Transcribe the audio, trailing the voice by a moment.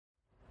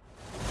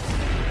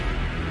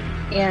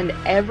and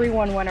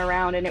everyone went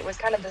around and it was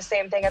kind of the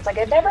same thing. It's like,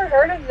 I'd never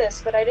heard of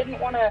this, but I didn't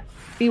want to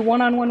be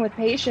one-on-one with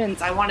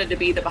patients. I wanted to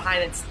be the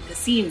behind the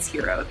scenes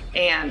hero,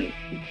 and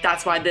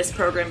that's why this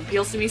program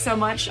appeals to me so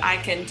much. I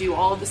can do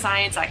all of the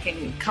science, I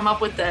can come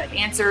up with the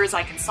answers,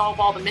 I can solve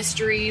all the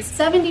mysteries.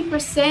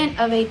 70%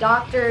 of a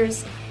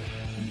doctor's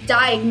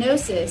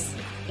diagnosis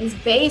is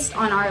based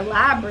on our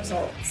lab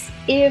results.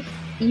 If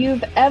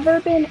you've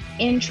ever been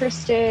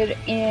interested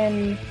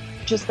in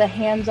just the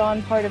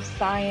hands-on part of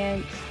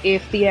science,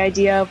 if the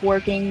idea of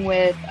working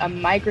with a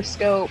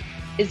microscope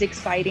is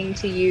exciting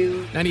to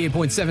you.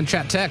 98.7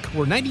 Chat Tech,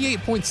 where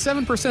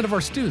 98.7% of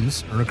our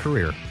students earn a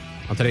career.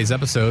 On today's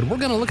episode, we're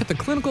going to look at the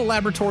Clinical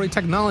Laboratory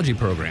Technology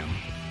Program.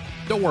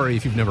 Don't worry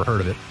if you've never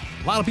heard of it.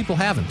 A lot of people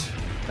haven't.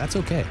 That's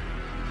okay.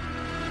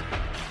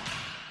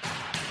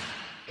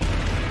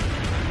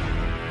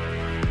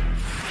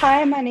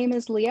 Hi, my name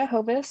is Leah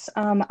Hovis.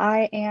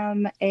 I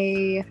am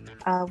a,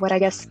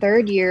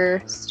 third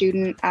year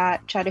student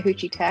at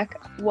Chattahoochee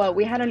Tech. Well,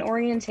 we had an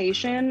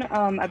orientation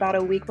about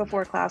a week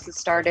before classes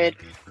started,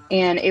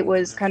 and it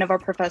was kind of our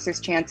professor's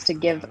chance to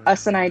give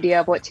us an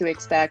idea of what to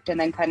expect and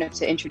then kind of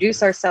to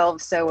introduce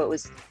ourselves. So it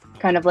was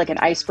kind of like an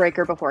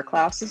icebreaker before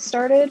classes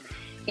started,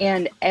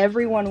 and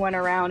everyone went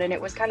around and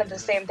it was kind of the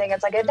same thing.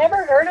 It's like, I'd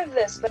never heard of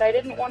this, but I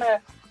didn't want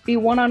to be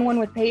one-on-one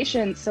with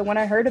patients. So when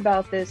I heard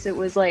about this, it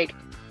was like,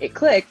 it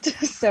clicked.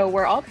 So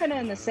we're all kind of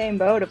in the same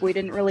boat if we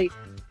didn't really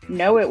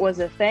know it was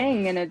a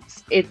thing, and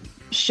it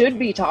should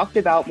be talked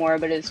about more,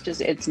 but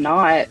it's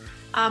not.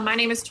 My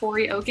name is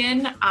Tori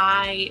Oken.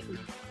 I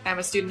am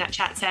a student at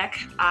Chat Tech.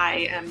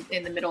 I am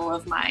in the middle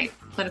of my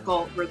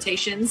clinical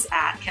rotations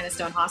at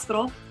Kennestone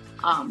Hospital.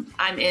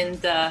 I'm in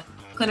the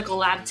Clinical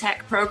Lab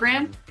Tech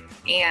program,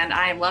 and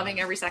I am loving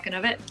every second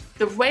of it.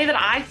 The way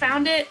that I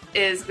found it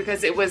is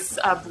because it was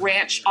a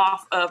branch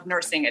off of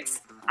nursing.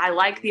 I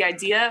like the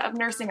idea of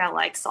nursing. I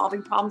like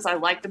solving problems. I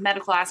like the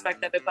medical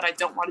aspect of it, but I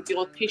don't want to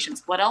deal with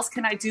patients. What else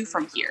can I do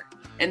from here?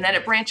 And then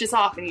it branches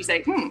off and you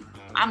say,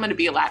 I'm going to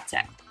be a lab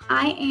tech.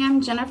 I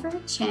am Jennifer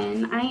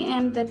Chin. I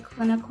am the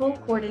clinical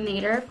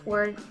coordinator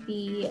for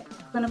the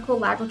Clinical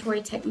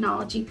Laboratory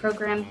Technology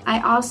Program. I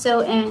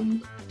also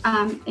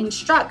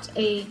instruct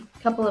a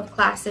couple of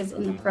classes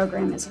in the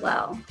program as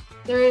well.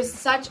 There is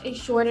such a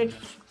shortage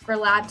for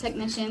lab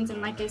technicians,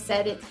 and like I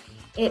said,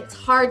 it's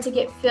hard to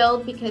get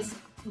filled because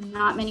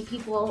not many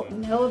people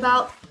know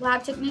about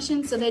lab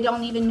technicians, so they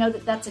don't even know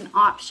that that's an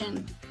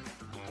option.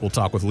 We'll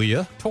talk with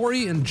Leah,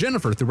 Tori, and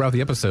Jennifer throughout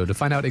the episode to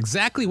find out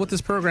exactly what this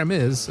program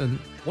is and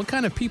what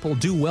kind of people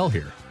do well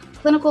here.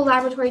 Clinical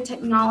Laboratory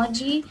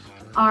Technology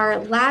are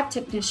lab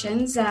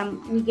technicians.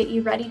 We get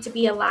you ready to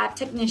be a lab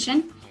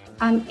technician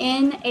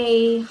in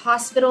a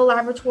hospital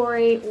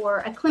laboratory or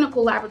a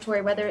clinical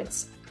laboratory, whether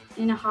it's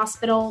in a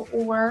hospital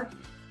or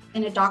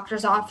in a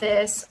doctor's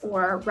office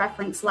or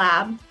reference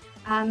lab.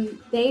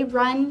 They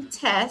run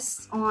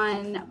tests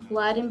on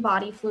blood and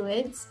body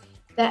fluids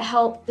that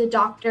help the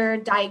doctor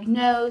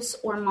diagnose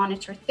or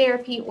monitor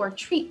therapy or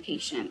treat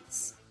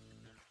patients.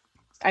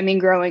 I mean,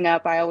 growing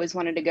up, I always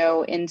wanted to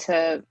go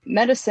into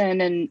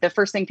medicine, and the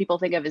first thing people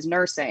think of is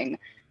nursing.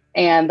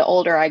 And the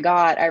older I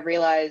got, I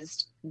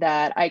realized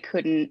that I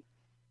couldn't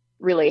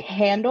really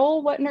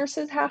handle what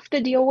nurses have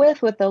to deal with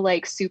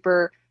the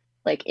super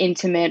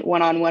intimate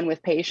one-on-one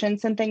with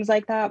patients and things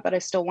like that. But I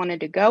still wanted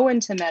to go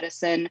into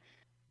medicine.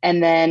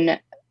 And then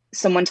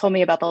someone told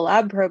me about the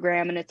lab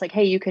program, and it's like,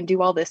 hey, you can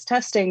do all this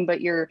testing,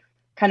 but you're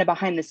kind of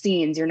behind the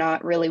scenes. You're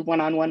not really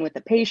one-on-one with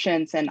the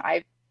patients. And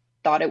I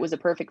thought it was a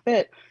perfect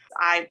fit.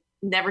 I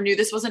never knew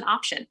this was an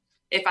option.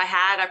 If I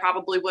had, I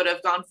probably would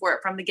have gone for it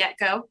from the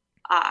get-go.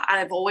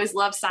 I've always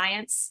loved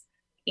science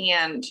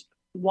and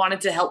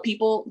wanted to help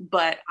people,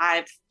 but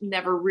I've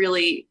never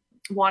really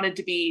wanted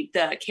to be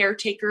the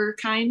caretaker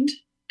kind,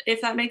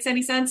 if that makes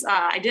any sense.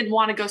 I didn't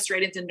want to go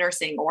straight into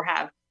nursing or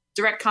have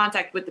direct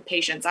contact with the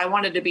patients. I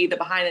wanted to be the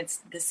behind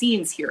the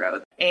scenes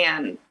hero.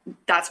 And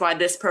that's why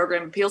this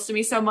program appeals to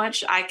me so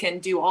much. I can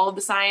do all of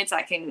the science.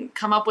 I can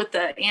come up with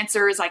the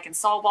answers. I can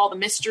solve all the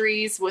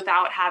mysteries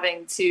without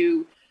having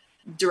to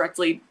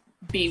directly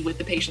be with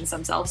the patients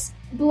themselves.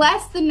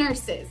 Bless the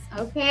nurses,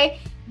 okay?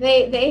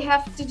 They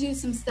have to do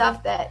some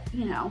stuff that,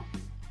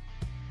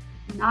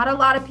 not a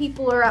lot of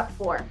people are up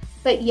for.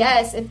 But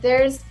yes, if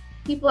there's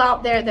people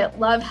out there that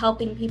love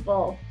helping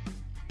people,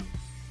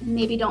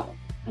 maybe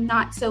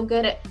not so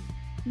good at,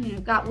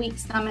 got weak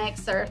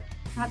stomachs or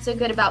not so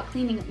good about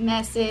cleaning up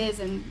messes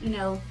and,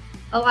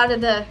 a lot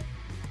of the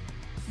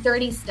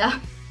dirty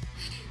stuff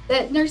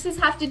that nurses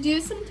have to do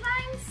sometimes.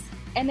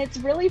 And it's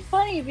really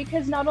funny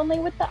because not only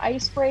with the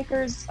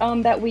icebreakers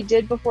that we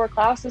did before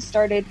classes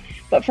started,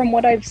 but from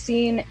what I've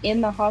seen in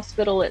the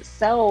hospital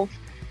itself,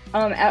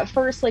 at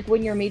first,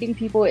 when you're meeting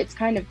people, it's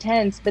kind of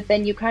tense, but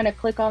then you kind of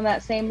click on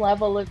that same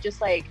level of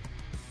just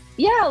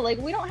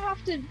we don't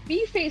have to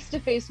be face to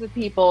face with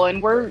people,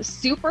 and we're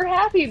super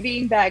happy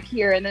being back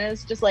here. And then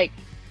it's just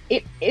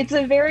it's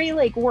a very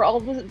we're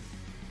all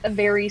a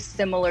very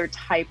similar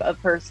type of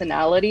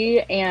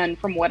personality, and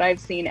from what I've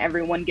seen,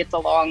 everyone gets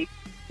along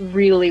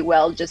really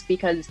well just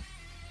because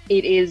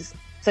it is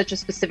such a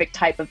specific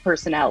type of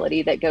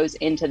personality that goes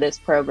into this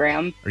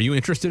program. Are you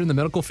interested in the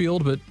medical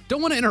field but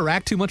don't want to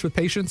interact too much with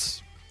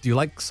patients? Do you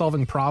like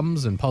solving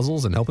problems and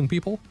puzzles and helping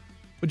people?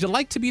 Would you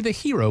like to be the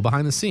hero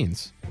behind the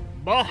scenes?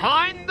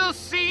 Behind the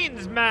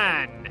scenes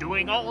man,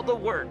 doing all the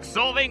work,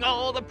 solving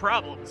all the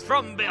problems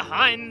from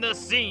behind the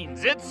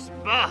scenes. It's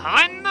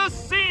behind the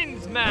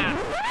scenes man.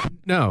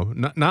 No,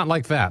 not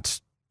like that.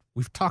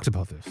 We've talked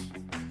about this.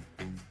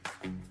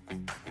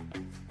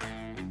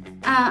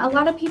 A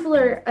lot of people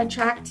are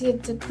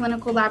attracted to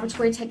clinical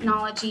laboratory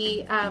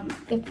technology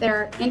if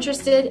they're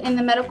interested in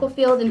the medical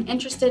field and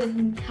interested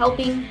in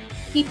helping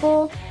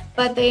people,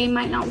 but they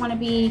might not want to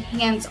be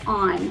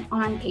hands-on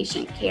on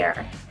patient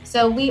care.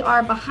 So we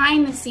are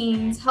behind the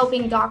scenes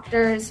helping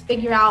doctors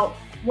figure out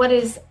what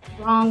is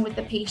wrong with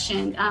the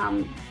patient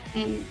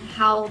and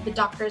how the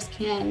doctors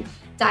can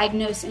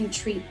diagnose and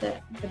treat the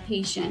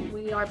patient.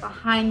 We are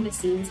behind the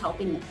scenes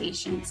helping the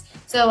patients.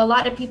 So a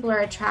lot of people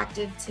are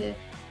attracted to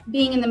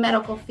being in the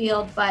medical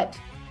field, but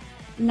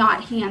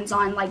not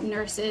hands-on like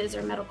nurses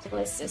or medical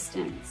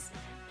assistants.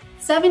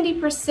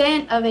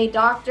 70% of a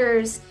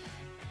doctor's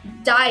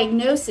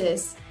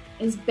diagnosis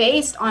is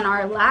based on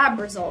our lab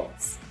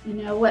results. You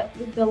know, what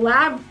the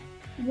lab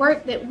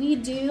work that we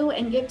do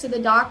and give to the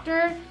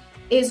doctor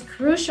is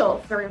crucial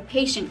for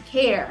patient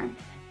care.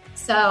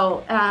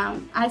 So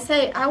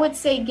I would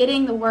say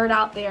getting the word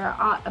out there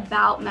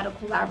about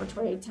medical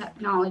laboratory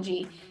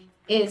technology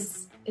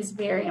is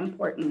very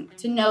important,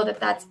 to know that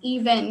that's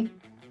even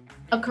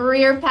a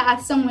career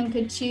path someone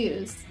could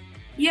choose.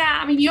 Yeah,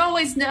 I mean, you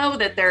always know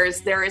that there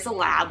is a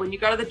lab. When you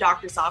go to the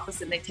doctor's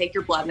office and they take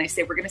your blood and they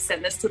say, we're going to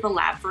send this to the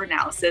lab for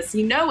analysis,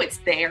 you know it's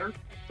there,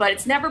 but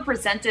it's never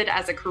presented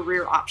as a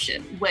career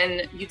option.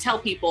 When you tell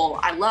people,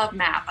 I love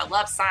math, I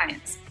love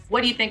science,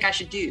 what do you think I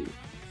should do?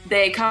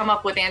 They come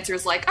up with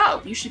answers like,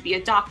 oh, you should be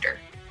a doctor,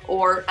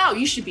 or, oh,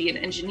 you should be an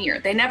engineer.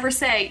 They never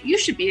say, you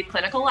should be a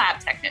clinical lab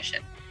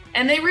technician.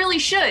 And they really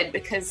should,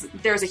 because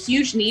there's a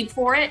huge need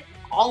for it.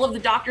 All of the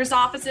doctor's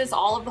offices,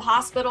 all of the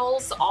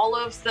hospitals, all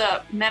of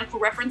the medical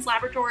reference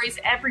laboratories,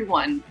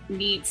 everyone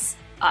needs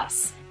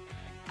us.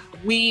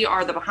 We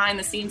are the behind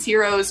the scenes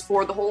heroes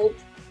for the whole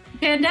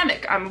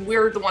pandemic. I mean,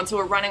 we're the ones who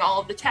are running all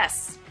of the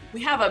tests.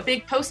 We have a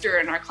big poster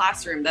in our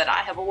classroom that I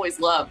have always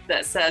loved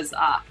that says,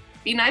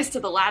 be nice to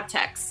the lab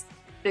techs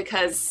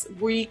because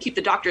we keep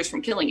the doctors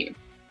from killing you.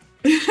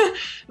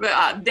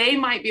 But they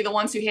might be the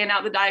ones who hand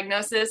out the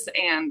diagnosis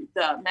and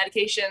the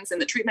medications and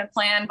the treatment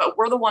plan, but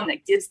we're the one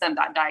that gives them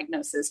that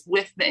diagnosis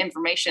with the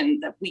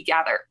information that we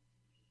gather.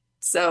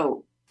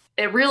 So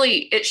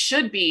it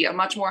should be a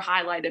much more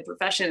highlighted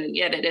profession, and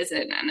yet it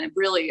isn't. And it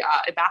really,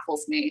 it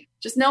baffles me.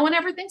 Just no one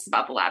ever thinks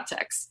about the lab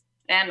techs.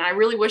 And I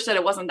really wish that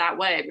it wasn't that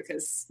way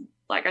because,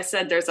 like I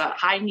said, there's a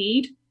high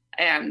need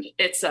and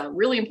it's a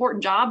really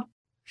important job.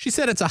 She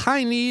said it's a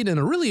high need and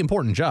a really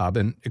important job,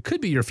 and it could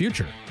be your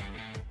future.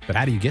 But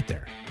how do you get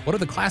there? What are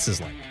the classes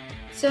like?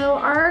 So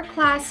our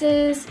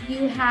classes,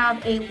 you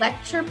have a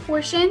lecture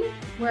portion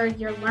where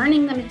you're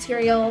learning the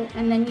material,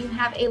 and then you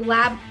have a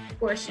lab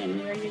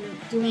portion where you're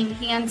doing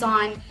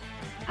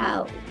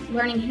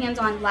learning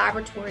hands-on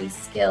laboratory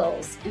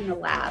skills in the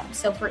lab.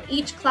 So for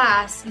each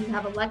class, you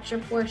have a lecture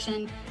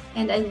portion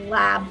and a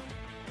lab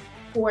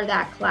for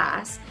that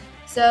class.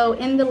 So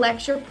in the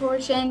lecture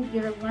portion,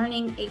 you're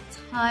learning a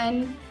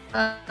ton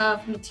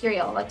of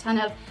material, a ton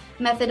of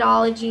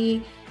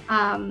methodology,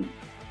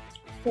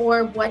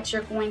 for what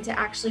you're going to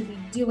actually be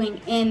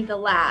doing in the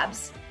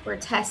labs for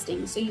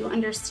testing. So you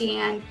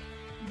understand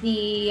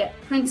the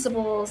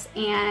principles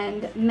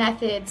and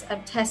methods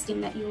of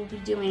testing that you will be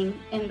doing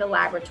in the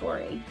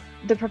laboratory.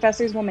 The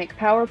professors will make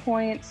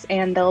PowerPoints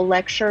and they'll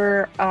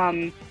lecture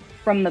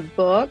from the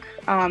book.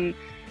 And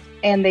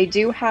they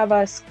do have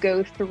us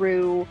go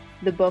through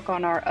the book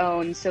on our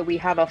own, so we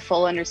have a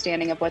full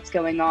understanding of what's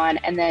going on.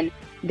 And then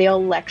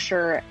they'll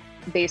lecture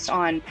based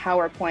on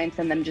PowerPoints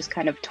and them just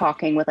kind of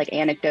talking with like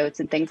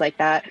anecdotes and things like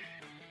that.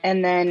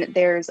 And then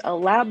there's a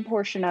lab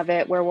portion of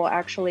it where we'll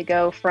actually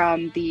go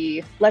from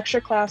the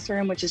lecture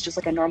classroom, which is just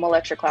like a normal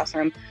lecture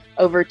classroom,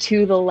 over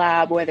to the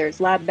lab where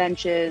there's lab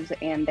benches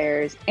and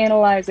there's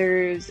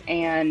analyzers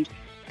and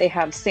they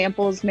have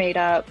samples made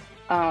up.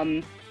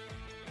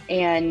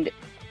 And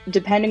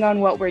depending on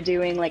what we're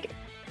doing, like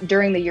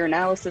during the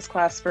urinalysis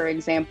class, for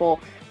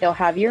example, they'll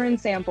have urine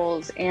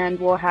samples and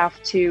we'll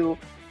have to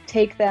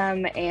take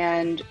them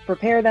and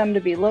prepare them to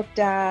be looked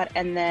at,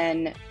 and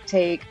then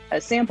take a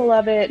sample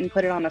of it and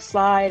put it on a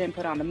slide and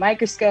put it on the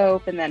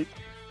microscope and then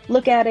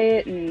look at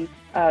it. And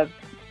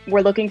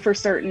we're looking for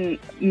certain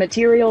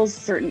materials,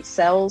 certain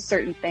cells,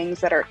 certain things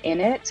that are in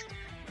it.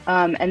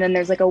 And then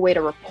there's like a way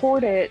to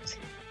report it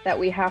that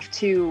we have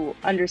to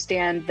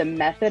understand the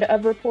method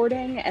of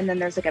reporting. And then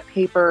there's like a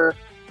paper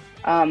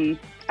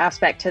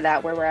aspect to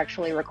that where we're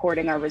actually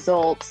recording our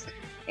results.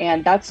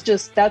 And that's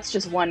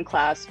just one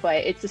class, but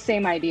it's the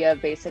same idea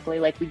of basically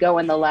like we go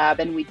in the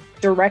lab and we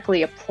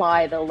directly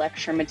apply the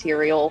lecture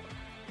material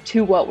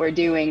to what we're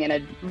doing in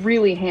a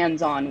really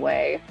hands-on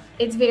way.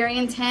 It's very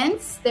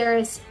intense. There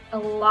is a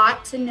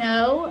lot to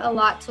know, a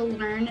lot to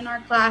learn in our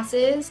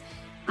classes.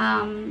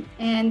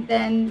 And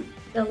then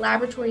the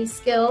laboratory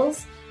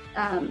skills,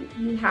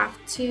 you have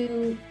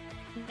to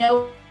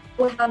know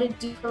how to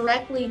do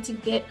correctly to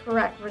get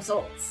correct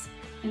results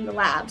in the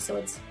lab. So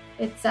it's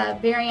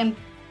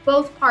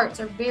both parts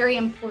are very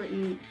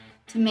important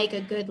to make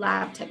a good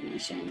lab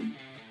technician.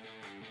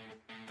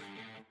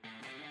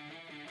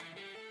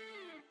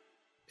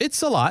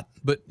 It's a lot,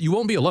 but you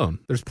won't be alone.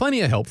 There's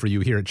plenty of help for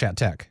you here at Chat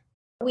Tech.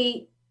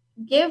 We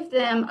give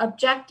them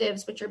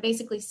objectives, which are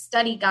basically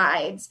study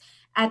guides,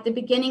 at the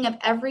beginning of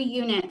every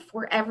unit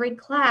for every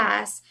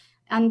class.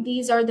 And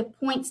these are the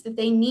points that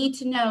they need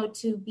to know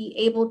to be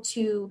able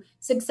to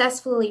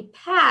successfully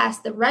pass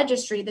the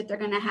registry that they're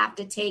going to have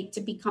to take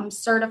to become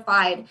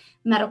certified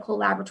medical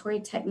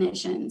laboratory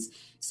technicians.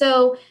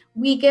 So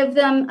we give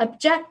them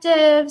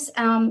objectives.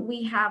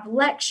 We have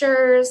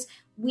lectures.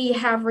 We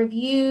have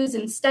reviews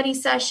and study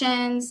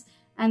sessions.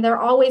 And they're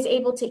always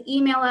able to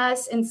email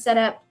us and set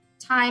up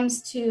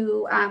times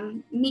to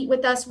meet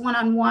with us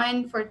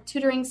one-on-one for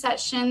tutoring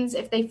sessions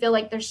if they feel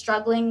like they're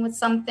struggling with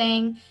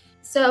something.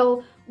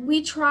 So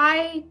we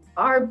try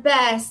our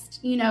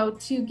best,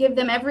 to give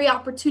them every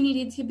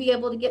opportunity to be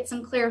able to get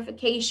some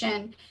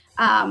clarification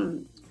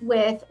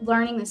with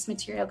learning this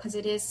material, because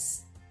it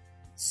is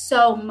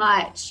so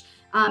much,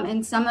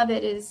 and some of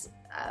it is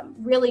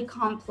really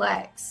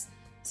complex.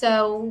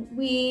 So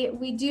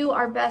we do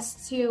our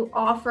best to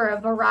offer a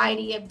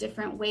variety of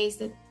different ways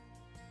that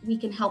we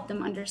can help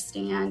them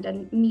understand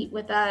and meet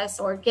with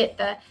us or get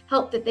the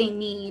help that they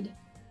need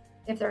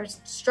if they're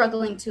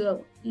struggling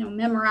to,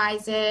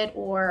 memorize it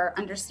or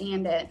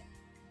understand it.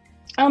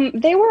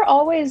 They were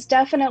always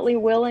definitely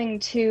willing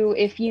to,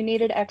 if you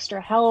needed extra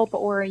help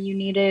or you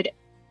needed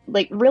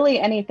really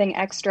anything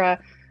extra,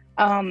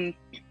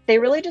 they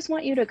really just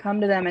want you to come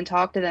to them and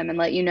talk to them and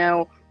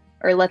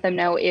let them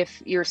know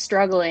if you're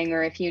struggling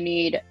or if you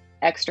need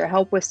extra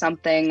help with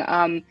something.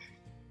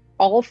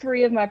 All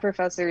three of my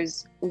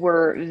professors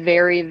were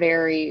very,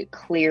 very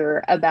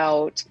clear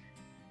about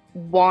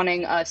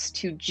wanting us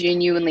to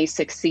genuinely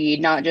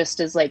succeed, not just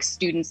as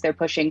students they're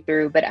pushing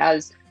through, but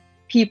as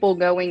people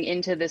going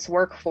into this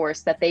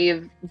workforce that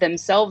they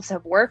themselves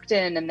have worked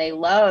in and they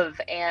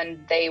love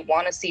and they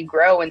want to see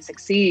grow and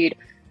succeed.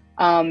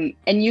 And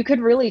you could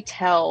really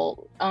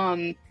tell.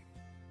 And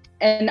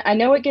I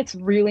know it gets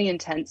really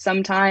intense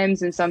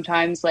sometimes, and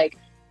sometimes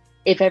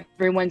if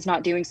everyone's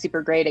not doing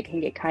super great, it can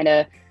get kind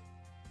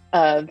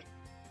of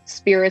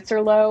spirits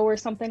are low or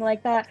something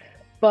like that.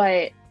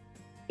 But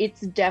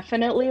it's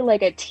definitely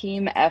a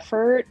team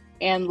effort.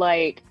 And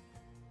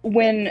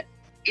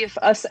if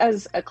us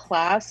as a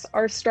class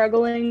are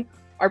struggling,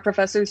 our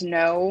professors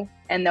know,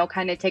 and they'll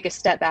kind of take a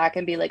step back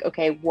and be like,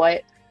 okay,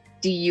 what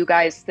do you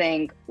guys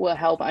think will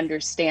help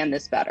understand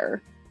this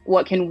better?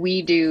 What can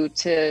we do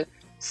to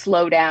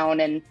slow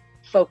down and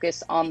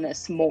focus on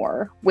this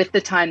more with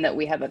the time that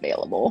we have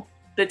available?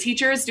 The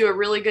teachers do a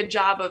really good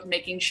job of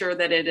making sure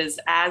that it is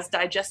as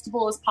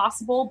digestible as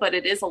possible, but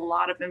it is a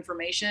lot of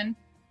information.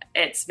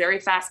 It's very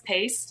fast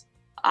paced.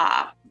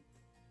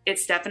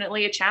 It's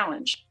definitely a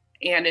challenge.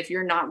 And if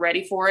you're not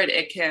ready for it,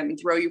 it can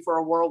throw you for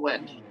a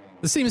whirlwind.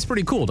 This seems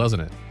pretty cool,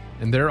 doesn't it?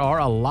 And there are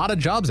a lot of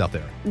jobs out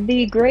there.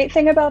 The great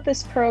thing about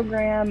this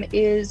program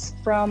is,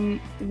 from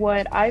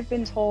what I've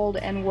been told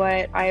and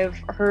what I've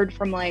heard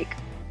from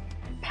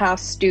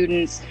past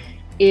students,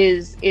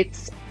 is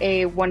it's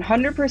a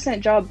 100%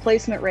 job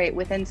placement rate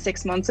within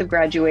 6 months of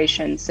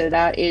graduation. So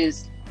that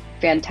is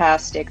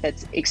fantastic.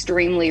 That's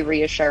extremely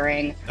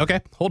reassuring. Okay,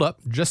 hold up.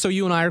 Just so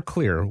you and I are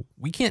clear,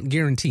 we can't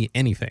guarantee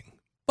anything,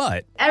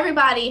 but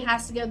everybody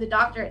has to go to the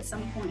doctor at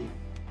some point.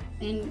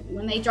 And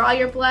when they draw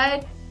your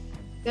blood,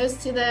 goes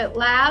to the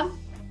lab,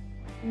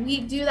 we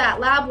do that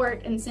lab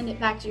work and send it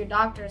back to your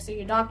doctor so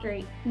your doctor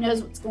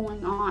knows what's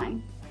going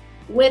on.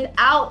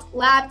 Without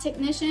lab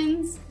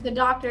technicians, the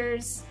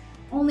doctors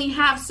only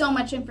have so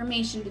much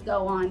information to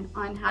go on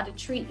how to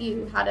treat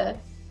you, how to,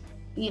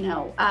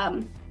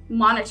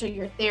 monitor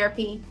your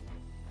therapy.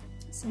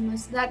 So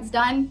most of that's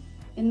done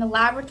in the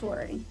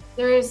laboratory.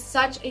 There is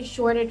such a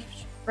shortage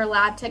for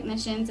lab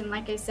technicians, and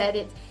like I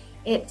said,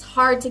 it's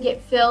hard to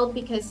get filled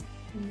because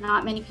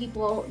not many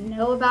people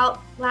know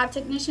about lab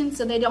technicians,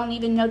 so they don't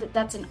even know that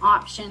that's an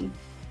option.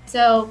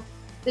 So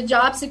the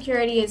job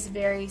security is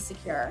very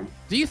secure.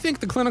 Do you think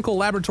the clinical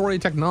laboratory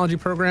technology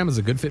program is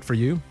a good fit for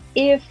you?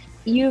 If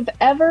you've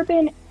ever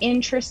been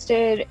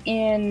interested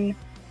in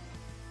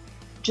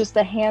just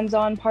the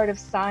hands-on part of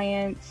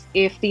science,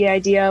 if the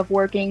idea of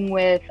working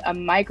with a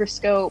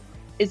microscope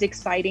is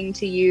exciting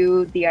to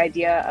you, the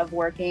idea of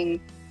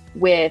working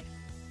with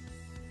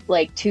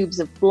tubes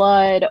of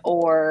blood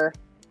or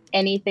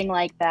anything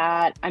like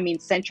that,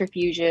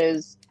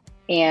 centrifuges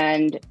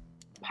and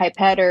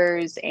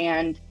pipetters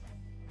and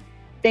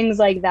things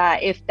like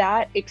that, if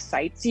that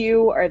excites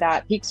you or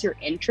that piques your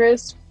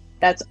interest,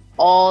 that's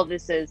all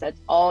this is. That's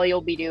all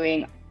you'll be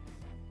doing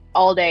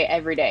all day,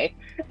 every day.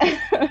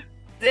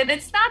 And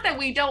it's not that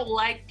we don't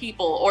like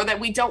people or that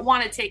we don't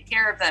want to take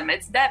care of them.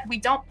 It's that we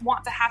don't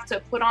want to have to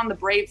put on the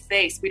brave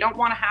face. We don't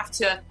want to have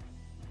to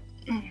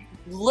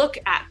look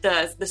at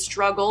the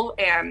struggle.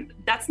 And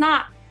that's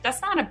not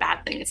that's not a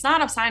bad thing. It's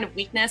not a sign of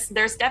weakness.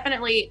 There's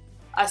definitely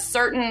a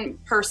certain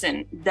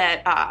person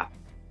that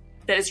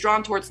is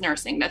drawn towards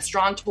nursing, that's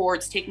drawn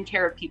towards taking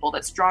care of people,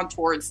 that's drawn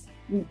towards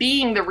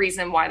being the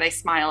reason why they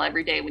smile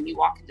every day when you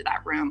walk into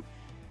that room.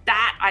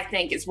 That, I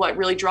think, is what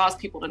really draws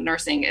people to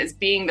nursing, is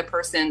being the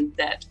person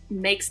that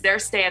makes their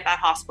stay at that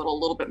hospital a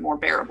little bit more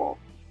bearable.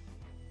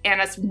 And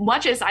as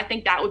much as I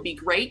think that would be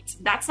great,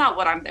 that's not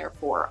what I'm there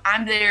for.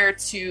 I'm there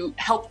to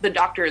help the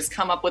doctors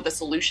come up with a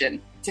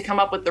solution, to come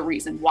up with the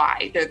reason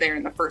why they're there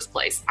in the first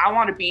place. I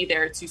want to be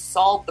there to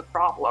solve the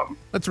problem.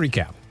 Let's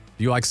recap.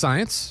 Do you like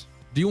science?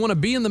 Do you want to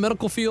be in the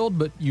medical field,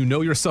 but you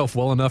know yourself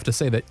well enough to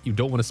say that you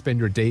don't want to spend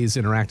your days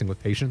interacting with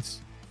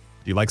patients?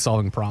 Do you like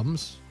solving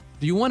problems?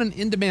 Do you want an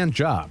in-demand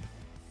job?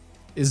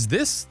 Is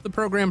this the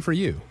program for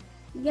you?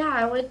 Yeah,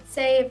 I would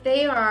say if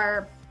they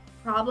are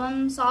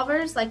problem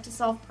solvers, like to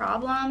solve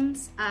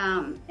problems,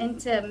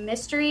 into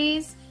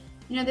mysteries.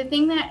 You know, the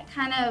thing that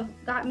kind of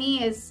got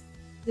me is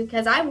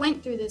because I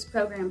went through this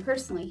program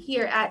personally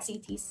here at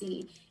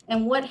CTC.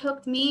 And what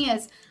hooked me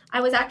is I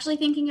was actually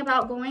thinking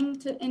about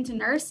going into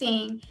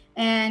nursing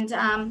and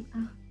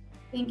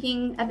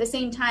thinking at the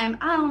same time,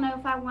 I don't know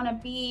if I want to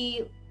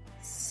be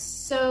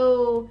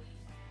so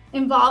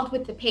involved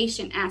with the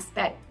patient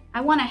aspect.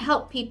 I want to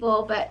help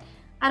people, but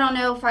I don't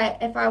know if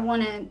I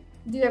want to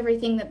do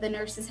everything that the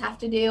nurses have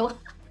to do,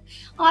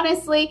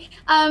 honestly.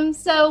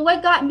 So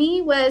what got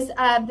me was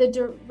the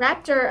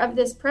director of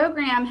this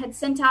program had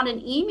sent out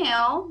an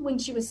email when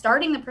she was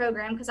starting the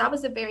program, because I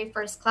was in the very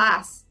first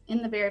class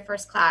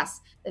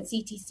that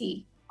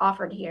CTC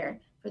offered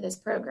here for this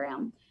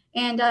program.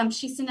 And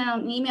she sent out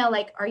an email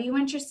like, are you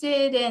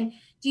interested in,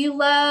 do you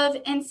love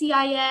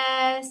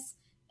NCIS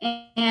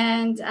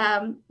and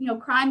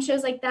crime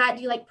shows like that?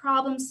 Do you like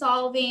problem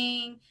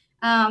solving,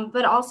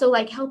 but also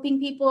like helping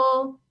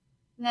people?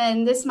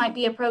 Then this might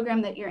be a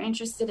program that you're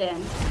interested in.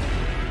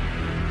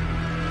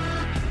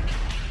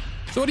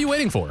 So what are you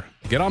waiting for?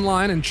 Get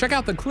online and check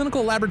out the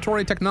Clinical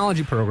Laboratory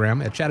Technology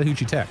program at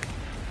Chattahoochee Tech.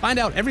 Find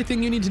out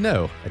everything you need to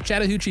know at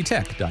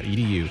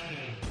chattahoocheetech.edu.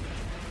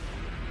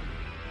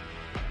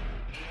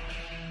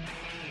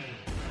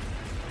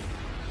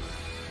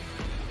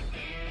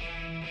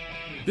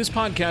 This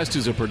podcast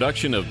is a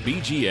production of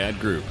BG Ad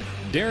Group.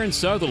 Darren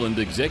Sutherland,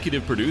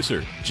 Executive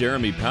Producer.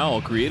 Jeremy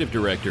Powell, Creative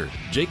Director.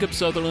 Jacob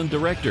Sutherland,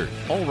 Director.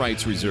 All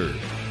rights reserved.